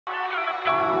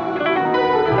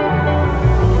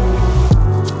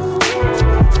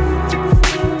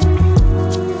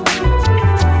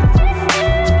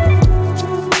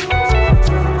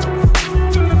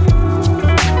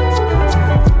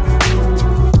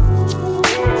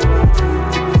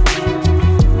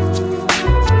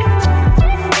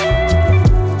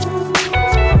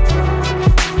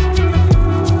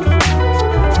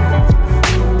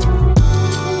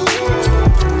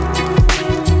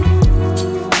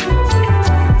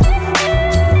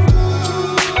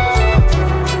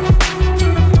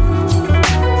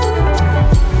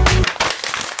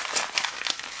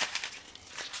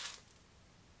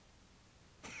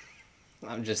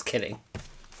just kidding.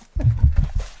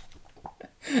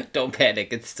 Don't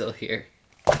panic, it's still here.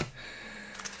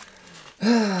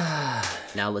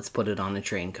 Now let's put it on a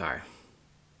train car.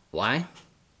 Why?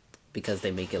 Because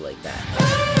they make it like that.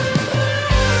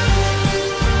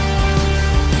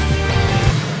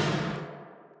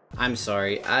 I'm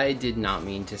sorry, I did not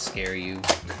mean to scare you.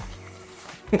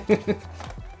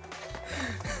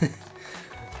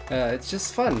 It's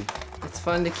just fun. It's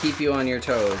fun to keep you on your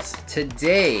toes.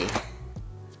 Today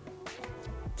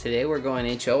we're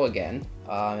going HO again.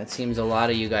 It seems a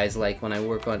lot of you guys like when I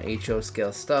work on HO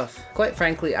scale stuff. Quite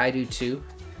frankly, I do too.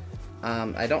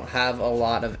 I don't have a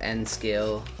lot of N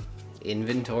scale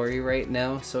inventory right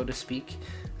now, so to speak.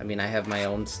 I mean, I have my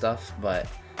own stuff, but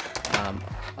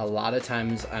a lot of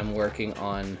times I'm working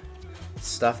on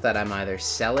stuff that I'm either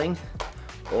selling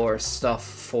or stuff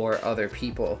for other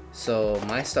people. So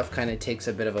my stuff kind of takes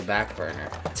a bit of a back burner.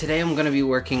 Today I'm gonna be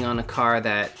working on a car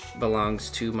that belongs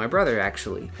to my brother,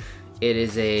 actually. It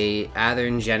is a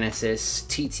Athearn Genesis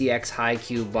TTX High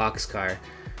Cube boxcar.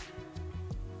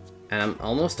 And I'm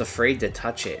almost afraid to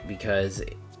touch it because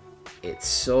it's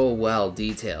so well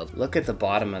detailed. Look at the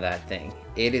bottom of that thing.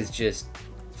 It is just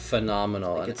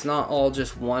phenomenal. Like, it's not all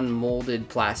just one molded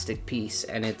plastic piece,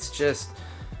 and it's just...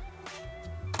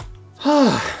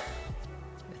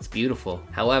 it's beautiful.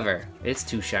 However, it's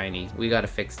too shiny. We gotta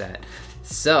fix that.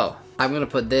 So, I'm gonna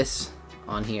put this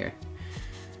on here.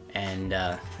 And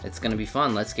it's gonna be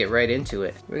fun. Let's get right into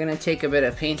it. We're gonna take a bit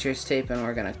of painter's tape and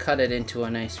we're gonna cut it into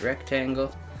a nice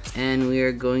rectangle. And we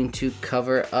are going to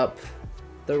cover up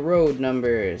the road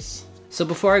numbers. So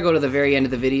before I go to the very end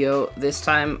of the video, this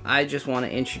time I just want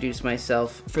to introduce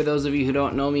myself. For those of you who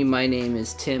don't know me, my name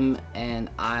is Tim and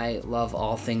I love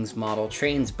all things model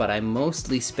trains, but I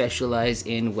mostly specialize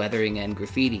in weathering and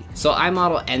graffiti. So I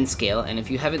model N scale, and if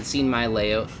you haven't seen my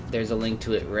layout, there's a link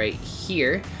to it right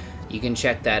here. You can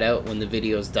check that out when the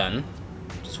video's done.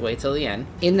 Just wait till the end.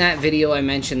 In that video I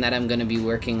mentioned that I'm going to be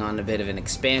working on a bit of an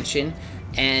expansion,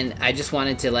 and I just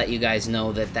wanted to let you guys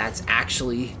know that that's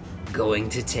actually going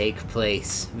to take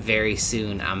place very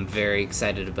soon. I'm very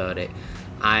excited about it.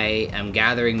 I am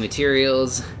gathering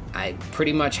materials. I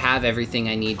pretty much have everything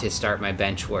I need to start my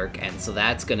bench work, and so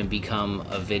that's going to become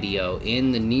a video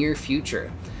in the near future.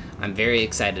 I'm very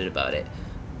excited about it.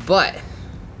 But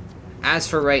as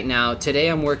for right now, today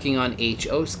I'm working on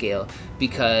HO scale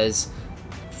because,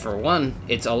 for one,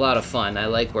 it's a lot of fun. I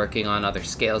like working on other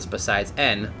scales besides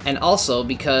N, and also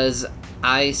because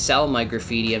I sell my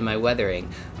graffiti and my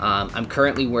weathering. I'm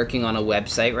currently working on a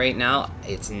website right now.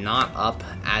 It's not up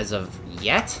as of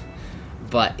yet,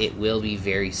 but it will be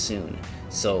very soon.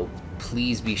 So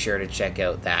please be sure to check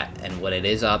out that, and when it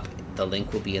is up, the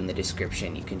link will be in the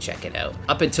description. You can check it out.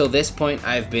 Up until this point,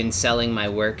 I've been selling my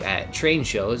work at train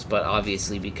shows, but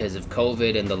obviously because of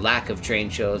COVID and the lack of train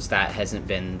shows, that hasn't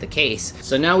been the case.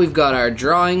 So now we've got our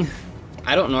drawing.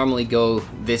 I don't normally go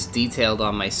this detailed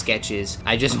on my sketches.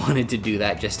 I just wanted to do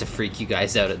that just to freak you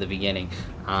guys out at the beginning.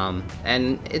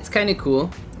 And it's kind of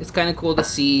cool. It's kind of cool to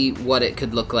see what it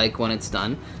could look like when it's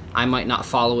done. I might not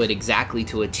follow it exactly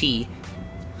to a T.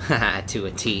 To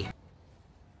a T.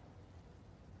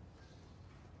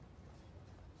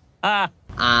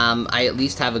 I at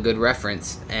least have a good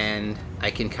reference, and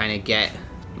I can kind of get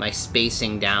my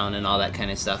spacing down and all that kind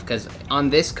of stuff. Because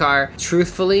on this car,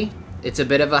 truthfully, it's a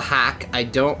bit of a hack. I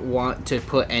don't want to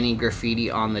put any graffiti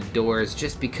on the doors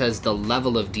just because the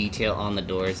level of detail on the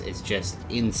doors is just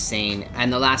insane.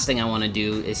 And the last thing I want to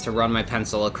do is to run my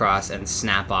pencil across and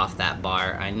snap off that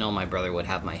bar. I know my brother would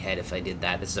have my head if I did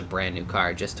that. This is a brand new car.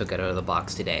 I just took it out of the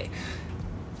box today.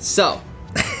 So,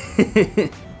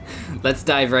 let's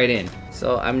dive right in.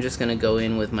 So I'm just gonna go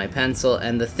in with my pencil,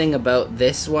 and the thing about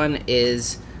this one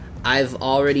is I've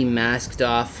already masked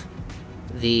off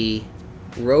the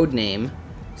road name,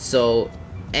 so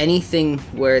anything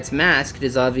where it's masked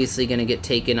is obviously going to get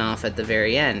taken off at the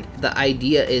very end. The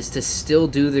idea is to still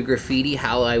do the graffiti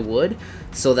how I would,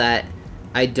 so that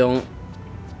I don't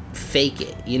fake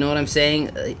it. You know what I'm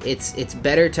saying? It's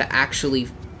better to actually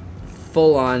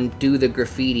full on do the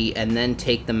graffiti and then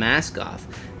take the mask off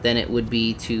than it would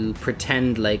be to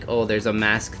pretend like, oh, there's a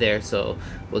mask there, so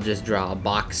we'll just draw a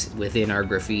box within our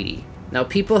graffiti. Now,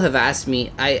 people have asked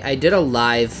me, I did a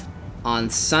live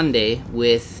on Sunday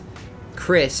with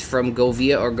Chris from Go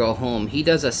Via or Go Home. He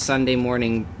does a Sunday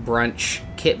morning brunch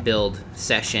kit build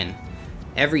session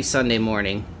every Sunday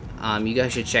morning. You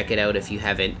guys should check it out if you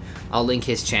haven't. I'll link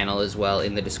his channel as well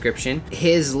in the description.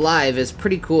 His live is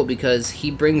pretty cool because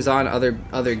he brings on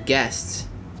other guests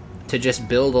to just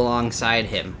build alongside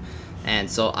him. And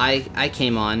so I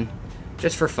came on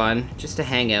just for fun, just to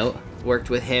hang out. worked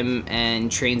with him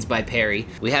and Trains by Perry.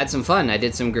 We had some fun. I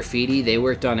did some graffiti, they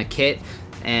worked on a kit,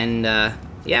 and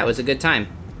yeah, it was a good time.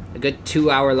 A good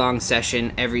 2-hour-long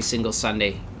session every single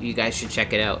Sunday. You guys should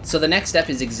check it out. So the next step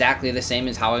is exactly the same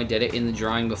as how I did it in the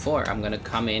drawing before. I'm gonna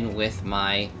come in with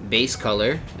my base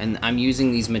color, and I'm using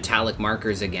these metallic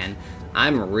markers again.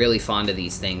 I'm really fond of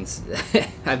these things.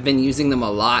 I've been using them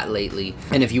a lot lately.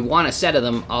 And if you want a set of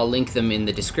them, I'll link them in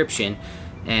the description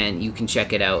and you can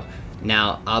check it out.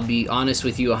 Now, I'll be honest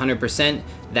with you 100%,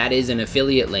 that is an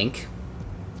affiliate link.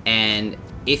 And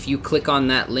if you click on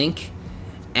that link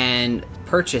and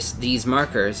purchase these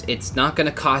markers, it's not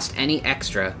gonna cost any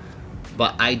extra,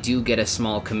 but I do get a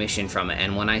small commission from it.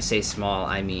 And when I say small,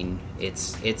 I mean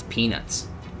it's peanuts,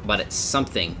 but it's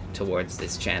something towards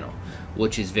this channel,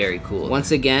 which is very cool.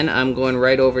 Once again, I'm going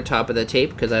right over top of the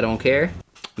tape because I don't care.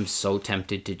 I'm so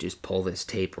tempted to just pull this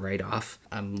tape right off.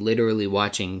 I'm literally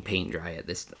watching paint dry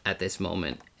at this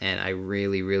moment, and I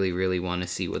really want to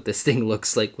see what this thing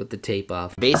looks like with the tape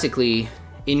off. Basically,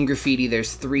 in graffiti,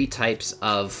 there's 3 types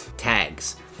of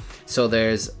tags. So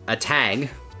there's a tag,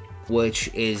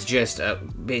 which is just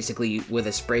basically with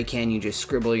a spray can, you just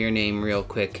scribble your name real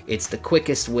quick. It's the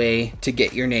quickest way to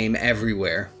get your name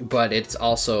everywhere, but it's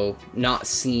also not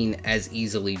seen as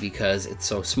easily because it's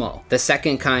so small. The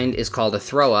second kind is called a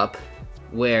throw up,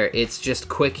 where it's just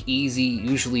quick, easy,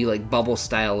 usually like bubble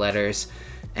style letters,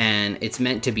 and it's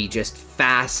meant to be just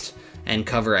fast and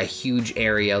cover a huge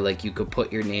area. Like you could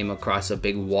put your name across a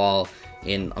big wall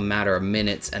in a matter of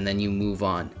minutes and then you move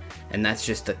on. And that's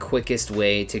just the quickest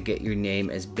way to get your name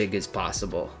as big as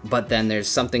possible. But then there's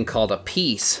something called a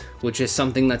piece, which is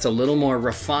something that's a little more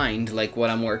refined, like what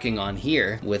I'm working on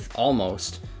here with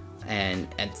Almost. And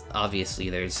obviously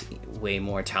there's way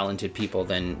more talented people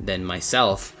than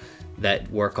myself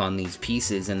that work on these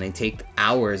pieces, and they take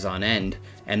hours on end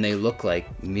and they look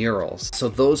like murals. So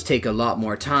those take a lot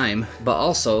more time, but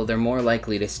also they're more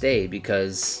likely to stay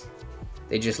because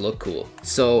they just look cool.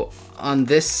 So on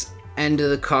this end of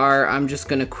the car, I'm just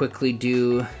gonna quickly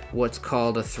do what's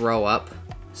called a throw up.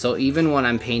 So even when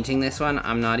I'm painting this one,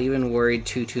 I'm not even worried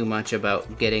too much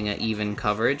about getting an even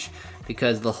coverage,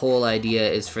 because the whole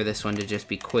idea is for this one to just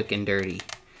be quick and dirty.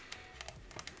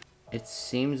 It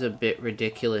seems a bit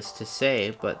ridiculous to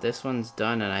say, but this one's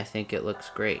done and I think it looks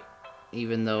great.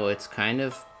 Even though it's kind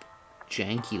of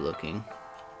janky looking.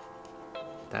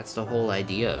 That's the whole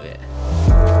idea of it.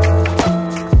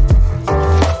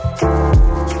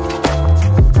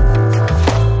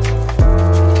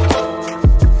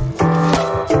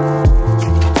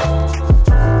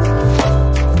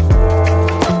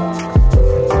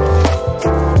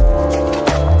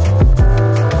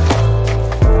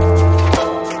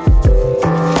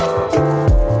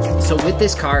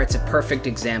 This car, it's a perfect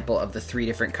example of the 3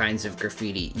 different kinds of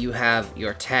graffiti. You have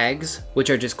your tags,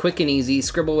 which are just quick and easy,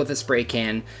 scribble with a spray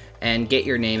can, and get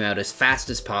your name out as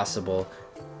fast as possible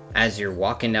as you're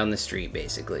walking down the street,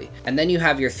 basically. And then you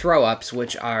have your throw-ups,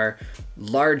 which are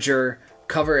larger,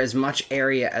 cover as much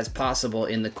area as possible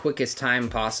in the quickest time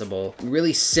possible.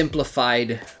 Really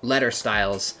simplified letter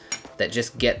styles that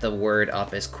just get the word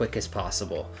up as quick as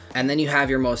possible. And then you have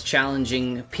your most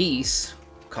challenging piece,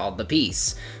 called the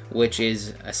piece, which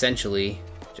is essentially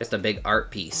just a big art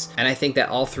piece. And I think that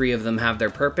all 3 of them have their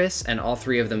purpose, and all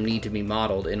 3 of them need to be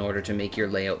modeled in order to make your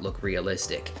layout look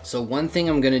realistic. So one thing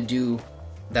I'm gonna do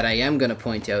that I am gonna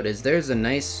point out is there's a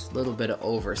nice little bit of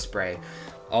overspray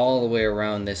all the way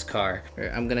around this car.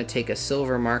 I'm gonna take a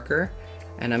silver marker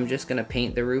and I'm just gonna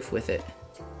paint the roof with it.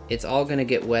 It's all gonna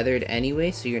get weathered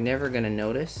anyway, so you're never gonna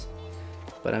notice,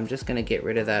 but I'm just gonna get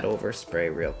rid of that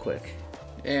overspray real quick.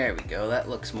 There we go, that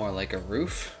looks more like a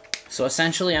roof. So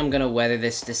essentially I'm gonna weather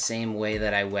this the same way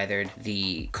that I weathered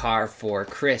the car for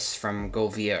Chris from Go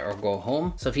Via or Go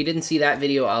Home. So if you didn't see that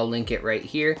video, I'll link it right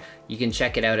here. You can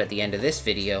check it out at the end of this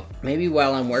video. Maybe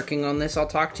while I'm working on this, I'll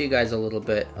talk to you guys a little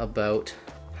bit about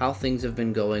how things have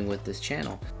been going with this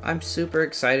channel. I'm super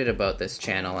excited about this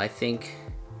channel. I think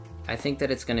that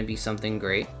it's gonna be something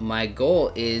great. My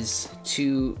goal is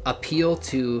to appeal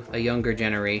to a younger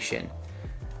generation.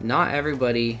 Not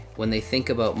everybody, when they think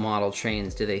about model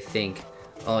trains, do they think,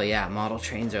 oh yeah, model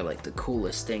trains are like the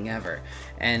coolest thing ever.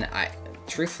 And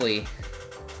truthfully,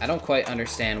 I don't quite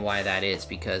understand why that is,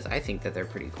 because I think that they're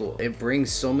pretty cool. It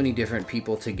brings so many different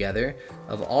people together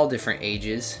of all different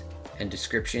ages and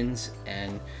descriptions,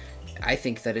 and I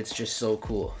think that it's just so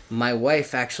cool. My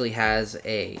wife actually has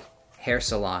a hair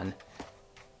salon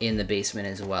in the basement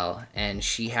as well, and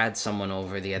she had someone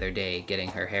over the other day getting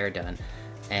her hair done,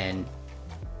 and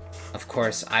of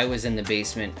course I was in the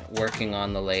basement working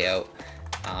on the layout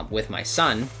with my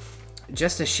son,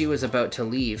 just as she was about to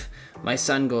leave, my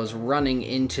son goes running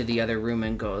into the other room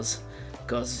and goes,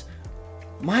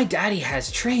 "My daddy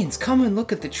has trains, come and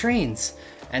look at the trains."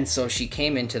 And so she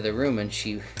came into the room and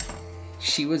she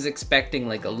was expecting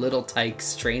like a Little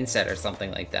Tikes train set or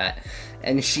something like that.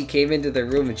 And she came into the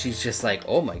room and she's just like,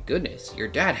 "Oh my goodness, your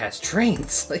dad has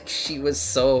trains." Like, she was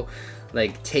so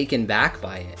like taken back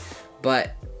by it.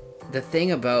 But the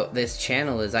thing about this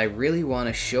channel is I really want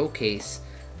to showcase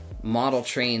model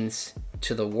trains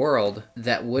to the world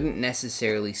that wouldn't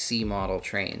necessarily see model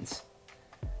trains.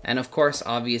 And of course,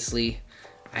 obviously,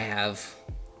 I have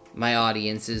my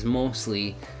audience is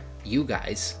mostly you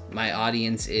guys. My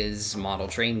audience is model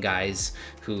train guys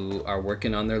who are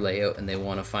working on their layout and they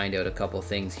want to find out a couple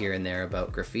things here and there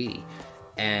about graffiti.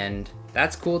 And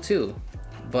that's cool too.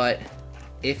 But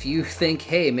if you think,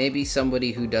 hey, maybe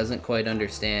somebody who doesn't quite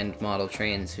understand model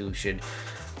trains who should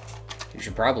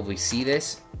probably see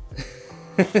this,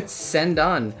 send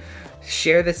on.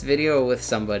 Share this video with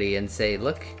somebody and say,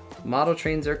 look, model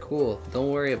trains are cool,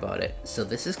 don't worry about it. So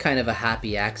this is kind of a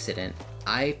happy accident.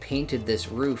 I painted this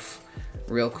roof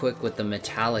real quick with the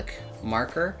metallic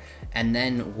marker and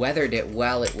then weathered it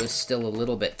while it was still a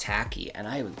little bit tacky. And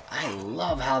I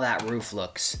love how that roof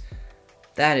looks.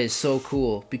 That is so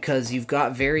cool because you've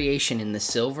got variation in the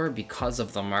silver because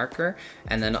of the marker,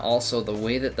 and then also the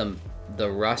way that the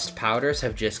rust powders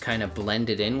have just kind of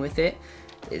blended in with it.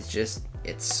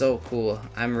 It's so cool.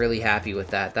 I'm really happy with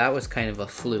that. That was kind of a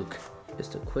fluke.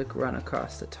 Just a quick run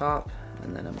across the top,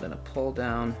 and then I'm gonna pull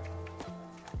down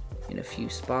in a few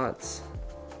spots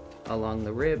along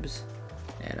the ribs,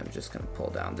 and I'm just gonna pull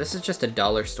down. This is just a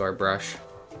dollar store brush.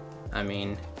 I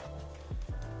mean,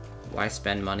 why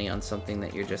spend money on something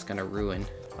that you're just gonna ruin?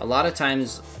 A lot of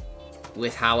times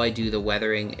with how I do the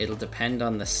weathering, it'll depend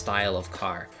on the style of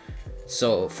car.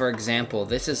 So for example,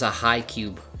 this is a high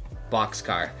cube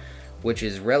boxcar, which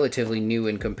is relatively new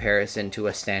in comparison to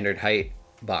a standard height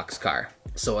boxcar.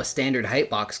 So a standard height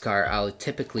boxcar, I'll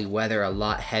typically weather a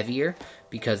lot heavier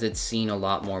because it's seen a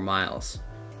lot more miles.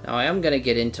 Now I am gonna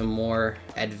get into more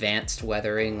advanced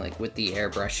weathering, like with the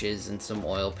airbrushes and some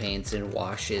oil paints and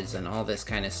washes and all this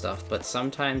kind of stuff, but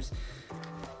sometimes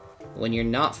when you're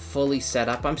not fully set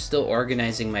up, I'm still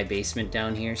organizing my basement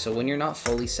down here, so when you're not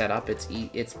fully set up,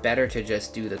 it's better to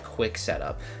just do the quick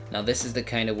setup. Now this is the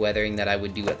kind of weathering that I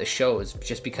would do at the shows,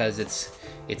 just because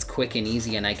it's quick and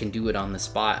easy and I can do it on the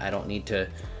spot. I don't need to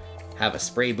have a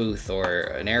spray booth or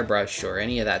an airbrush or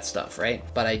any of that stuff, right?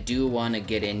 But I do want to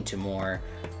get into more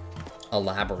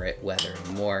elaborate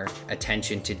weathering, more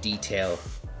attention to detail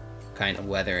kind of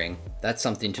weathering. That's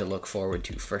something to look forward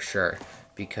to for sure,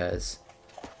 because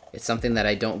it's something that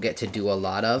I don't get to do a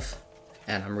lot of,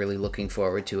 and I'm really looking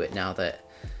forward to it now that,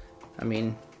 I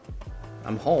mean,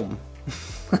 I'm home.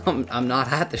 I'm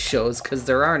not at the shows because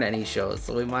there aren't any shows,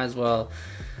 so we might as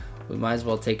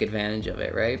well take advantage of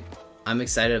it, right? I'm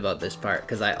excited about this part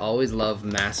because I always love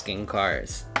masking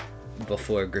cars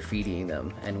before graffitiing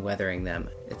them and weathering them.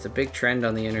 It's a big trend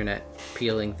on the internet,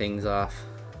 peeling things off.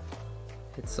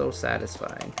 It's so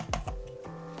satisfying.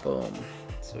 Boom.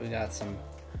 So we got some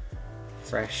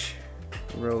fresh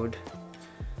road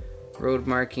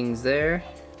markings there.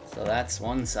 So that's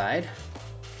one side.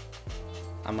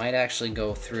 I might actually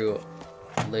go through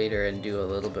later and do a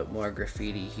little bit more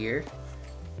graffiti here,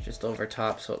 just over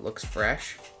top so it looks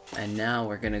fresh. And now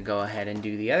we're gonna go ahead and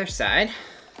do the other side.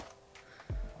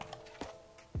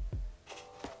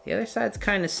 The other side's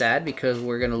kind of sad because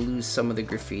we're gonna lose some of the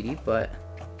graffiti, but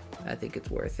I think it's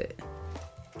worth it.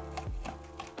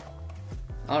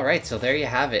 All right, so there you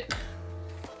have it.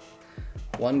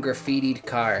 One graffitied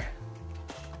car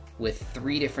with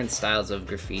 3 different styles of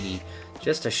graffiti,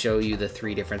 just to show you the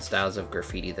 3 different styles of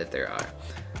graffiti that there are.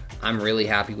 I'm really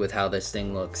happy with how this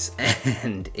thing looks,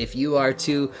 and if you are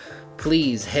too,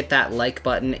 please hit that like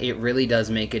button. It really does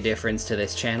make a difference to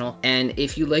this channel. And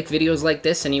if you like videos like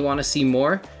this and you want to see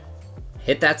more,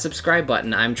 hit that subscribe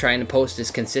button. I'm trying to post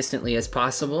as consistently as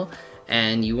possible,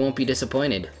 and you won't be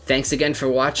disappointed. Thanks again for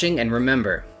watching, and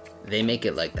remember, they make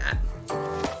it like that.